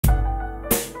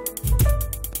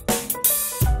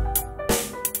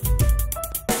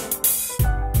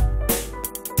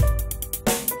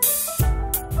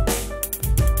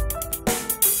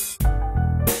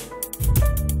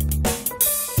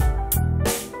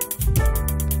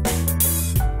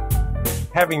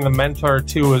Having the mentor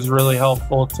too was really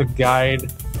helpful to guide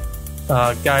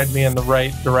me in the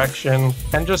right direction,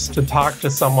 and just to talk to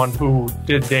someone who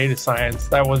did data science.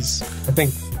 That was, I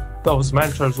think, those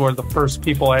mentors were the first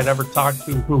people I'd ever talked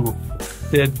to who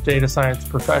did data science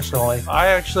professionally. I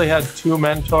actually had two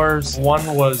mentors. One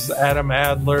was Adam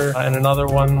Adler and another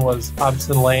one was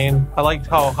Hobson Lane. I liked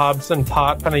how Hobson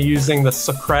taught, kind of using the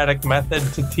Socratic method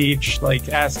to teach, like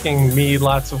asking me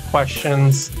lots of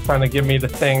questions, trying to get me to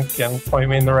think and point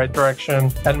me in the right direction.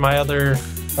 And my other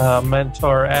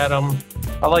mentor, Adam,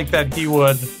 I like that he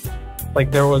would,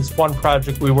 like, there was one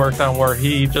project we worked on where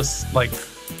he just like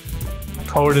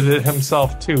coded it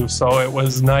himself too, so it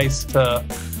was nice to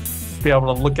be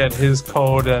able to look at his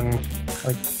code and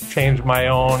like change my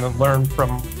own and learn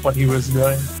from what he was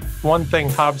doing. One thing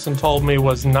Hobson told me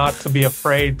was not to be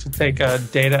afraid to take a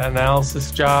data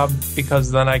analysis job,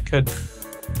 because then I could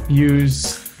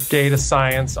use data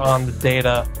science on the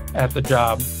data at the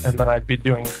job, and then I'd be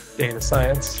doing data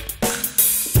science.